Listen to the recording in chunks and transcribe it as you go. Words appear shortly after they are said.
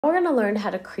We're going to learn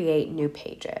how to create new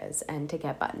pages and to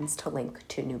get buttons to link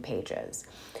to new pages.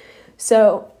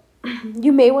 So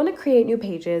you may want to create new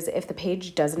pages if the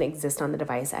page doesn't exist on the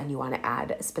device and you want to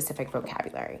add specific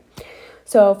vocabulary.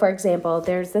 So for example,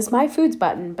 there's this My Foods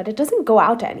button, but it doesn't go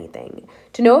out to anything.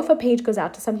 To know if a page goes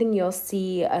out to something, you'll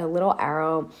see a little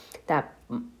arrow, that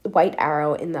white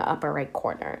arrow in the upper right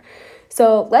corner.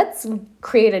 So let's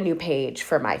create a new page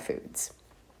for My Foods.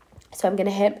 So I'm going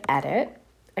to hit edit.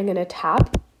 I'm going to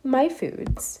tap My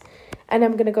Foods, and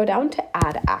I'm going to go down to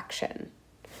add action.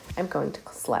 I'm going to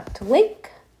select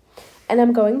link, and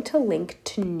I'm going to link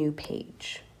to new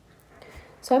page.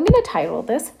 So I'm going to title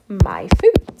this My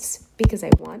Foods because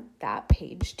I want that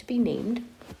page to be named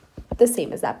the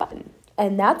same as that button.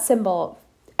 And that symbol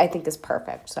I think is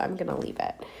perfect, so I'm going to leave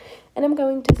it. And I'm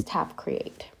going to tap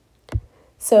create.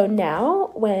 So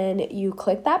now when you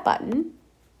click that button,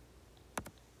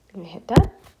 I'm going to hit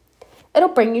done. It'll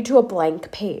bring you to a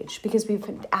blank page because we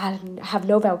have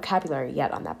no vocabulary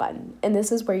yet on that button. And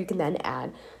this is where you can then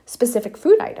add specific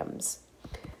food items.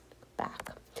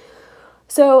 Back.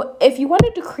 So if you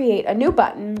wanted to create a new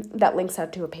button that links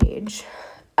out to a page,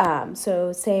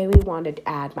 so say we wanted to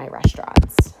add my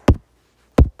restaurants.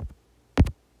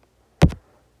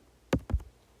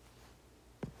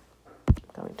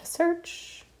 I'm going to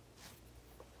search.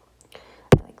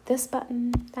 I like this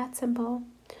button, that's simple.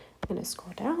 I'm going to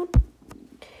scroll down.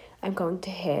 I'm going to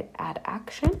hit add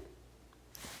action.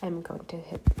 I'm going to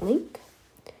hit link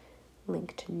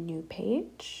to new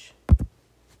page,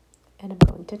 and I'm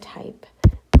going to type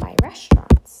my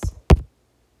restaurants.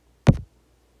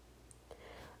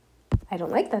 I don't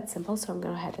like that symbol, so I'm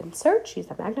going to go ahead and search, use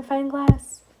the magnifying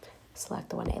glass, select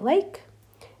the one I like,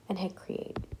 and hit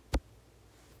create.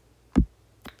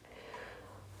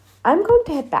 I'm going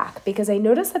to hit back because I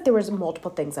noticed that there was multiple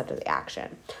things under the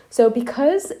action. So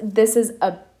because this is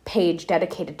a page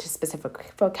dedicated to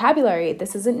specific vocabulary,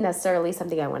 this isn't necessarily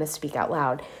something I want to speak out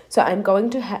loud. So I'm going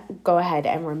to go ahead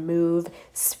and remove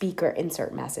speaker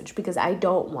insert message because I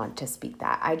don't want to speak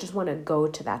that. I just want to go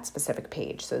to that specific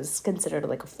page. So this is considered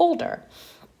like a folder.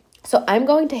 So I'm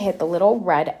going to hit the little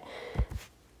red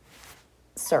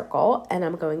circle and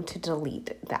I'm going to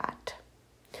delete that.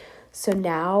 So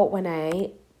now when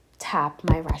I tap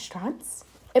my restaurants,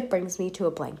 it brings me to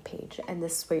a blank page, and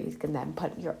this is where you can then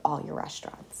put all your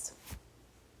restaurants.